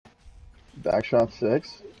Back shot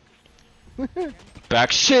 6.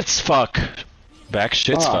 Back shits fuck. Back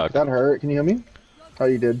shits fuck. That hurt. Can you heal me? Oh,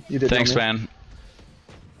 you did. You did. Thanks, man.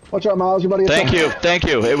 Watch out, Miles. Your buddy. Thank you. Thank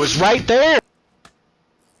you. It was right there.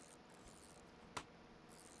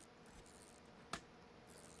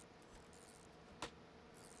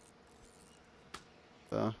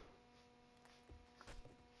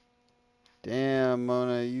 Damn,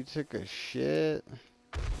 Mona, you took a shit.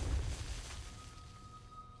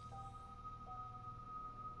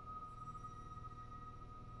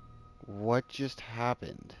 What just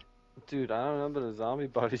happened? Dude, I don't know, but a zombie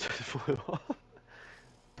body just flew off.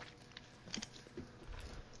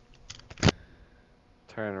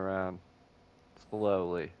 Turn around.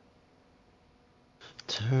 Slowly.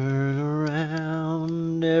 Turn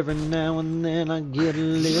around every now and then. I get a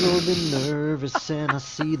little bit nervous and I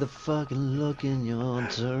see the fucking look in your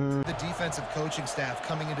turn. The defensive coaching staff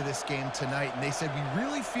coming into this game tonight, and they said we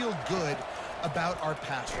really feel good about our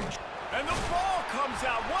pass rush. And the ball comes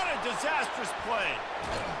out. What a disastrous play.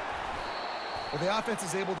 Well, the offense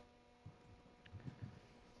is able to...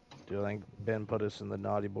 Do I think Ben put us in the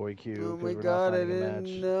naughty boy queue? Oh my god, I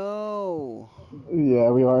didn't know. Yeah,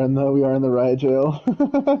 we are in the riot jail. I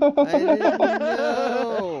didn't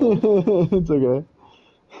know. It's okay.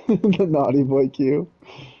 The naughty boy queue.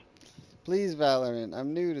 Please, Valorant,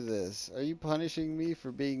 I'm new to this. Are you punishing me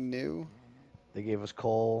for being new? They gave us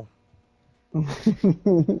coal.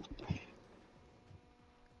 I'm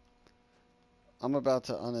about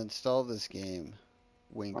to uninstall this game.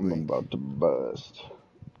 Wink, I'm wink. about to bust.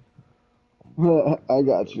 I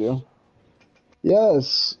got you.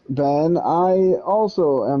 Yes, Ben, I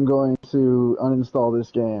also am going to uninstall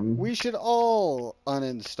this game. We should all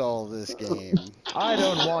uninstall this game. I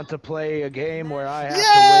don't want to play a game where I have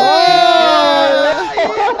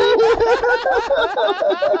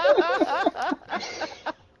to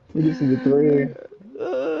wait. We just need 3.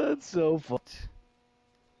 That's so fun.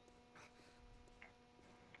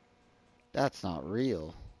 That's not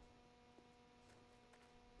real.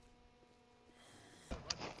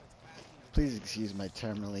 Please excuse my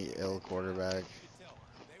terminally ill quarterback.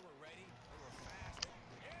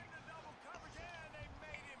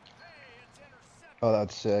 Oh,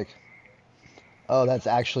 that's sick. Oh, that's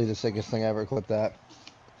actually the sickest thing I ever clipped that.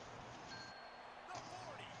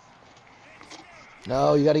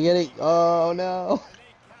 No, you gotta get it. Oh, no.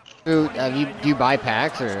 Dude, do you buy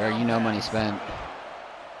packs or are you no money spent?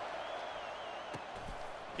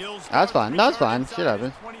 That's fine. That's fine. Shit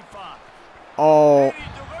happens. Oh,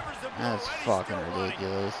 that's fucking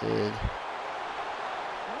ridiculous, dude.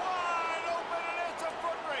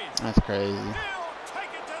 That's crazy.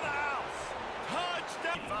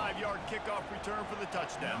 5-yard kickoff return for the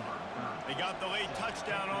touchdown. They got the late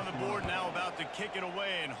touchdown on the board, now about to kick it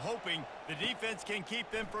away and hoping the defense can keep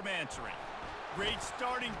them from answering. Great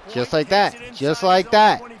starting point. Just like that. Just like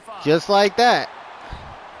that. Just like that.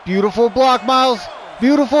 Beautiful block, Miles.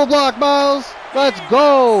 Beautiful block, Miles. Let's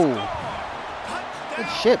go. Good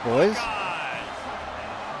shit, boys.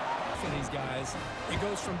 For these guys, it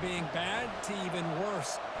goes from being bad to even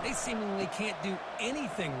worse. They seemingly can't do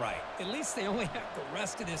anything right. At least they only have the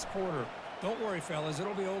rest of this quarter. Don't worry, fellas.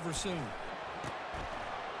 It'll be over soon.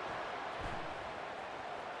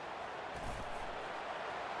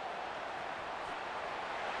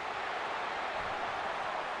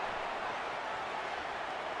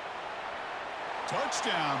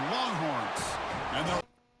 Touchdown, Longhorns. And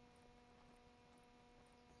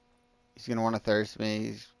He's going to want to thirst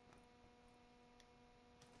me.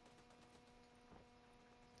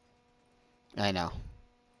 I know.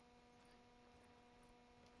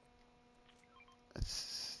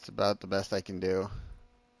 It's about the best I can do.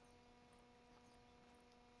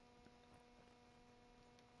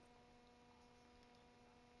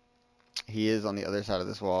 He is on the other side of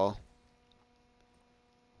this wall.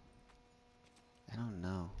 I don't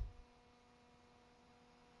know.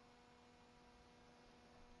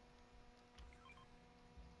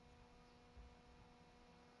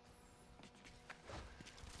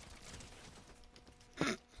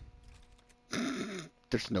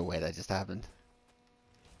 There's no way that just happened.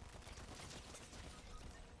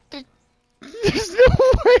 There's no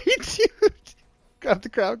way, dude. Grab the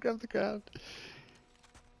crowd, grab the crowd.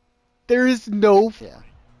 There is no... Yeah.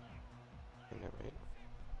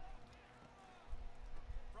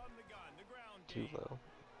 Too low.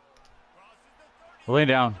 Laying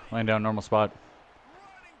down, normal spot.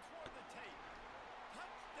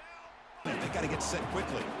 they got to get set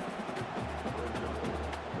quickly.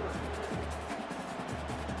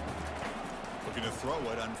 Looking to throw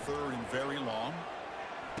it on 3rd and very long.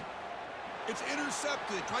 It's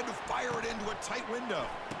intercepted. Tried to fire it into a tight window.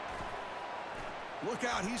 Look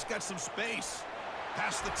out, he's got some space.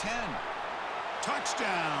 Past the 10.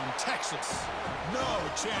 Touchdown, Texas. No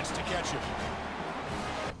chance to catch him.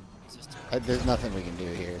 There's nothing we can do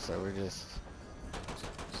here, so we're just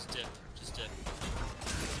dip. Just dip.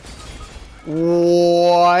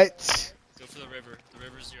 What? Go for the river. The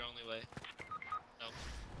river's your only way. No.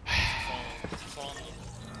 Follow them.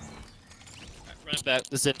 Alright, run it back.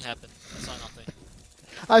 This didn't happen. That's not nothing.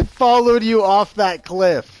 I followed you off that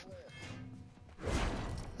cliff.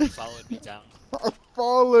 You followed me down. I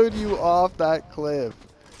followed you off that cliff.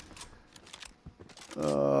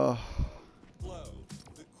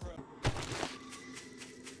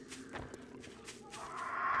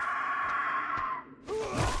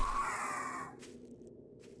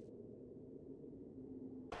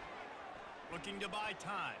 Looking to buy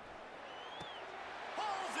time.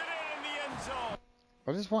 Pulls it in the end zone.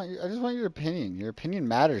 I just want your opinion. Your opinion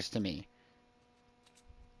matters to me.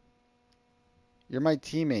 You're my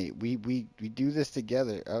teammate. We do this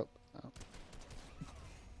together. Oh.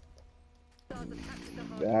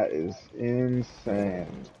 That is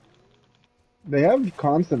insane. They have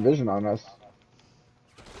constant vision on us.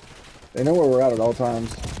 They know where we're at all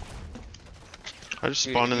times. I just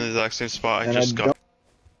spawned in the exact same spot. I And just got.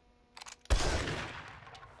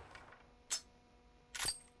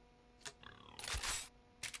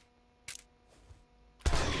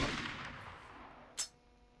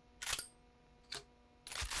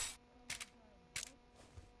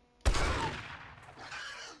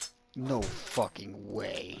 No fucking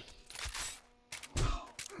way.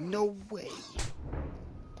 No way.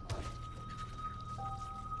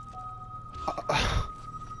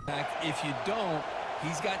 If you don't,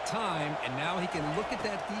 he's got time, and now he can look at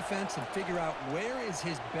that defense and figure out where is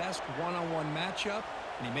his best one-on-one matchup,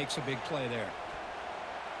 and he makes a big play there.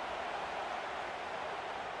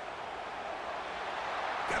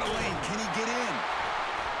 Got a lane. Can he get in?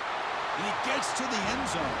 And he gets to the end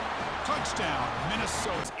zone. Touchdown,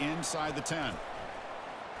 Minnesota's inside the 10.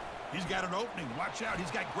 He's got an opening. Watch out. He's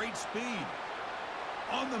got great speed.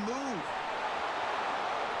 On the move.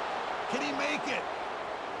 Can he make it?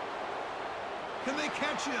 Can they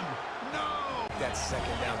catch him? No! That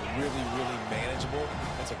second down really, really manageable.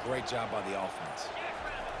 That's a great job by the offense.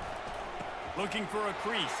 Looking for a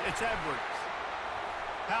crease. It's Edwards.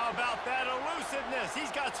 How about that elusiveness? He's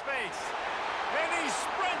got space. And he's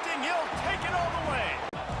sprinting. He'll take it all the way.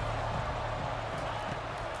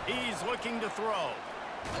 He's looking to throw.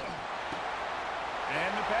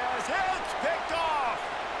 And the pass hits. Picked off.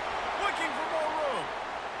 Looking for more room.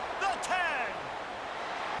 The 10.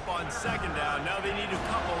 On second down. Now they need a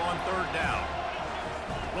couple on third down.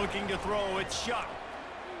 Looking to throw. It's Shuck.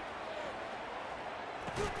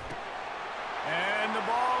 And the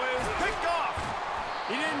ball is picked off.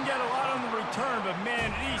 He didn't get a lot on the return, but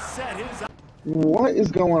man, he set his... What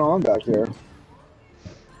is going on back here?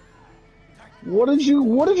 What did you,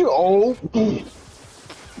 oh.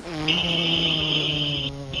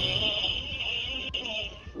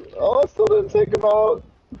 Oh, I still didn't take him out.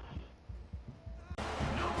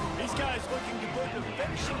 These guys looking to put the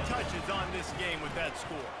finishing touches on this game with that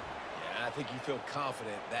score. Yeah, I think you feel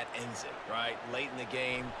confident that ends it, right? Late in the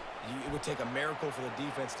game, it would take a miracle for the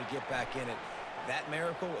defense to get back in it. That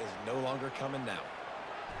miracle is no longer coming now.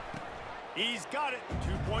 He's got it.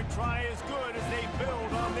 2-point try is good as they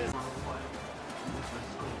build on this.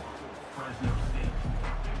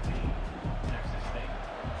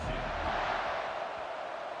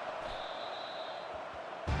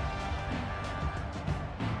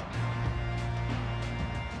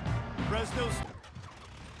 Fresno's.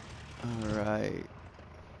 All right.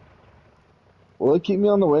 Will it keep me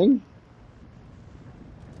on the wing?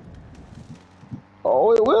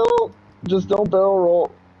 Oh, it will. Just don't barrel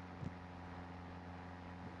roll.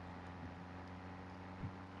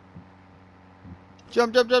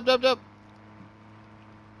 Jump, jump, jump, jump, jump.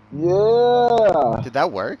 Yeah. Did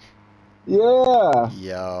that work? Yeah.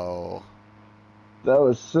 Yo. That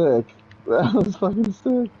was sick. That was fucking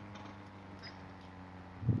sick.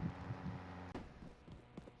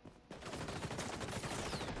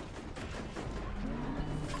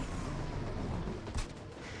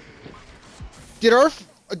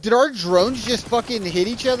 Did our drones just fucking hit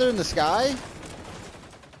each other in the sky?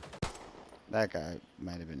 That guy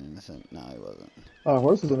might have been innocent. No, he wasn't.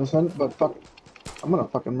 Horse is innocent, but fuck, I'm gonna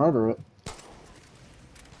fucking murder it.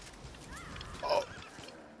 Oh.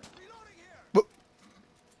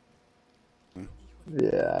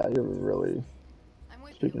 Yeah, you're really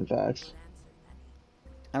speaking facts.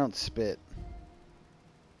 I don't spit.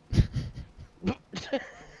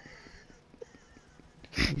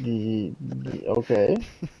 Okay.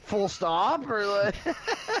 Full stop or like?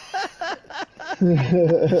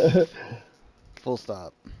 Full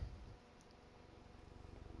stop.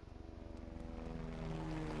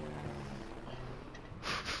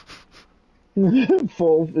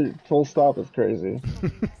 Full stop is crazy.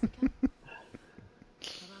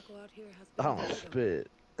 Oh, spit.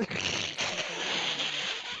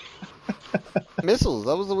 Missiles,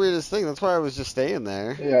 that was the weirdest thing. That's why I was just staying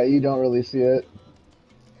there. Yeah, you don't really see it.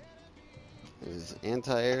 It's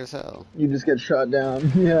anti-air as hell. You just get shot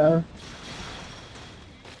down. Yeah.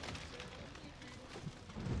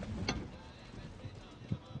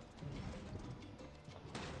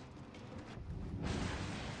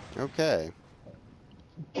 Okay.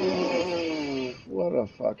 What a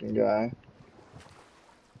fucking guy.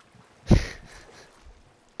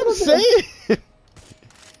 I'm saying.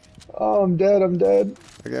 Oh, I'm dead. I'm dead.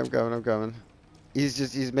 Okay, I'm coming. I'm coming.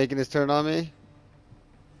 He's making his turn on me.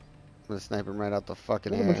 I'm gonna snipe him right out the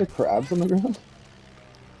fucking There's a bunch air. of crabs on the ground.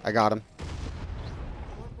 I got him.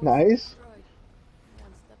 Nice.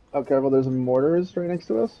 Oh, careful. There's mortars right next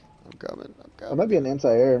to us. I'm coming. I'm That coming. might be an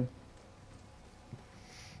anti-air.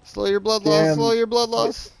 Slow your blood loss. Damn. Slow your blood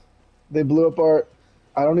loss. They blew up our...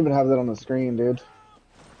 I don't even have that on the screen, dude.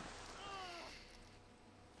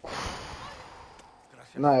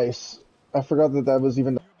 Nice. I forgot that that was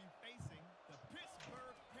even...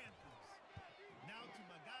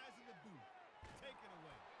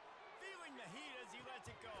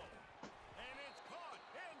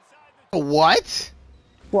 What?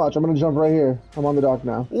 Watch, I'm gonna jump right here. I'm on the dock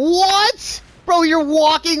now. What? Bro, you're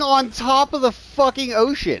walking on top of the fucking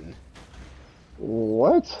ocean.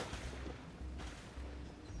 What?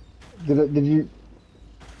 Did you...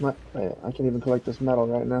 Wait, I can't even collect this metal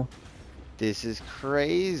right now. This is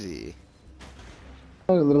crazy.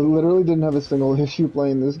 I literally didn't have a single issue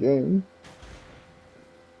playing this game.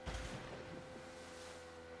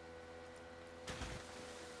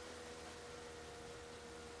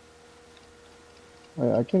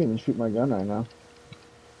 Wait, I can't even shoot my gun right now.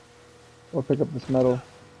 Or pick up this metal.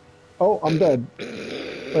 Oh, I'm dead.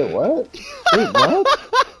 Wait, what? Wait, what?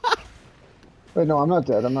 Wait, no, I'm not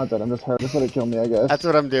dead. I'm not dead. I'm just hurt. Just let it kill me, I guess. That's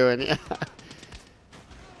what I'm doing, yeah.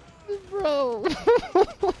 Bro.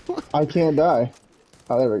 I can't die.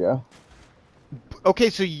 Oh, there we go. Okay,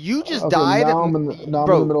 so you just Okay, died. now I'm in the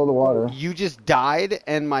middle of the water. You just died,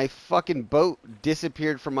 and my fucking boat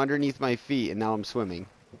disappeared from underneath my feet, and now I'm swimming.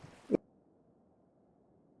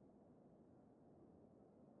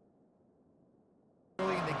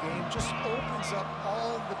 Early in the game just opens up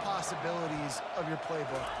all the possibilities of your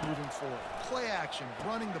playbook moving forward. Play action,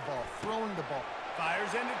 running the ball, throwing the ball.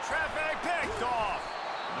 Fires into traffic, picked off.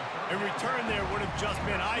 In return, there would have just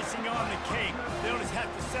been icing on the cake. They'll just have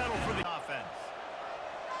to settle for the offense.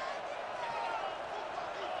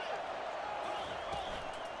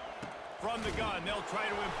 From the gun, they'll try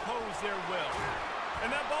to impose their will. And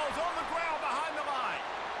that ball's on the ground behind the line.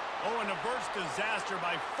 Owen averts disaster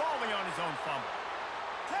by falling on his own fumble.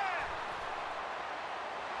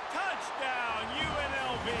 Touchdown,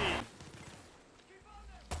 UNLV.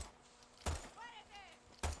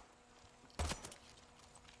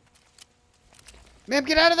 Ma'am,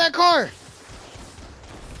 get out of that car!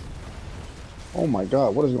 Oh my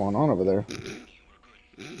god, what is going on over there?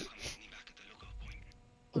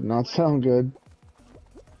 Did not sound good.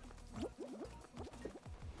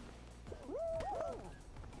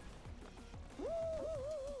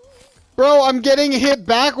 Bro, I'm getting hit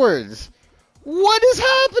backwards. What is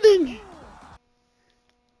happening?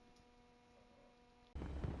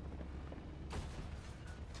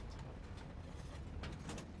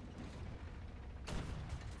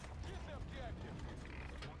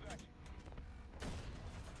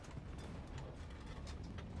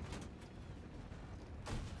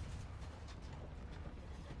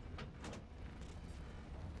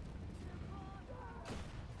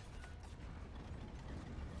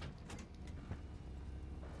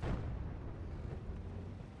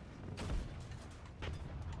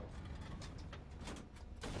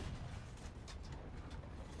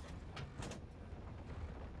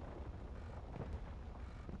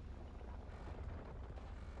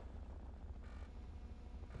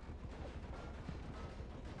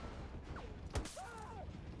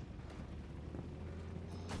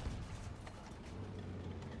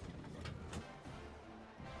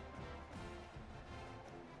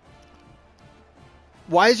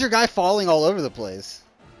 Why is your guy falling all over the place?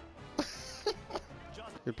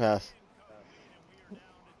 Good pass.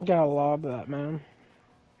 Gotta lob that, man.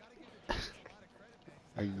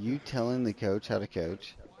 Are you telling the coach how to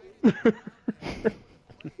coach? You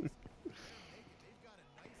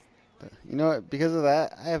know what? Because of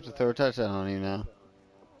that, I have to throw a touchdown on you now.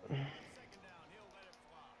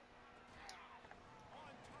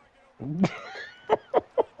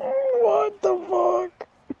 What the fuck?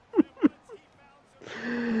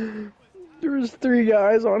 There's 3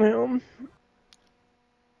 guys on him.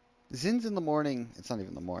 Zin's in the morning. It's not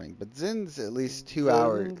even the morning, but Zin's at least 2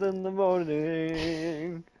 hours. Zin's in the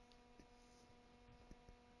morning.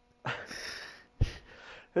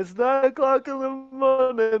 It's 9 o'clock in the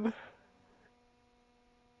morning.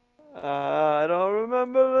 I don't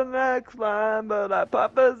remember the next line, but I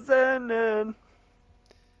pop a Zin in.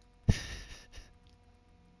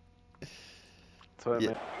 That's what I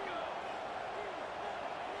meant.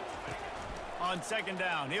 On second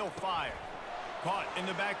down, he'll fire. Caught in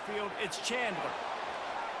the backfield, it's Chandler.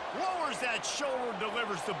 Lowers that shoulder,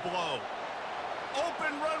 delivers the blow.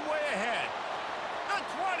 Open runway ahead. The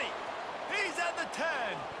 20. He's at the 10.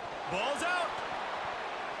 Ball's out.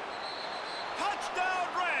 Touchdown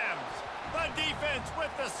Rams. The defense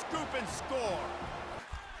with the scoop and score.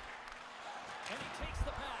 And he takes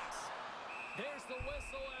the pass. There's the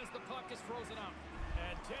whistle as the puck is frozen up.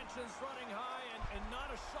 And tension's running high, and not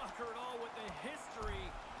a shocker at all with the history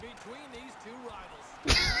between these two rivals.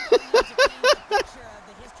 Picture of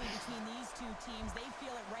the history between these two teams. They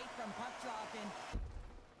feel it right from puck drop and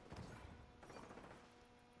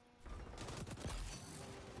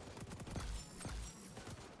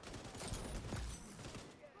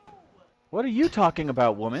What are you talking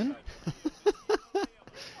about, woman?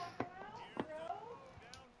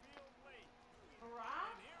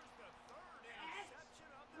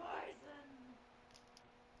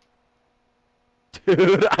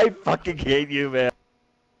 Dude, I fucking hate you, man.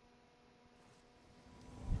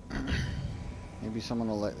 Maybe someone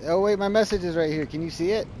will let. Oh wait, my message is right here. Can you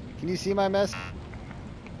see it? Can you see my message?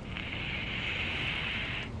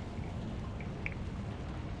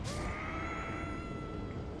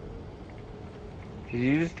 Did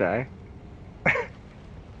you just die?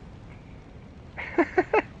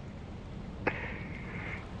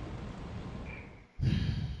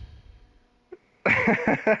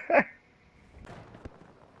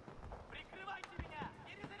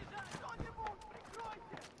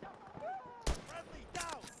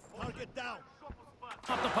 Target down.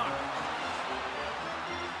 Up the puck.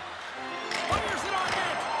 Fires it on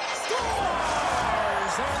net.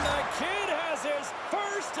 Scores! And the kid has his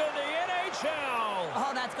first in the NHL.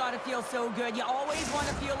 oh, that's got to feel so good. You always want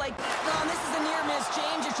to feel like, oh, this is a near miss,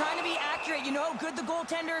 James. You're trying to be accurate. You know how good the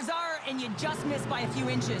goaltenders are, and you just miss by a few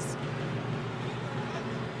inches.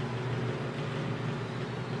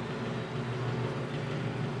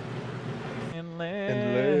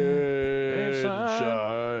 And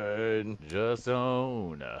shine. Just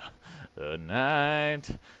own the night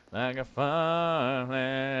like a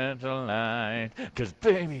fundamental light. 'Cause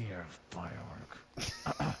baby, you're a firework.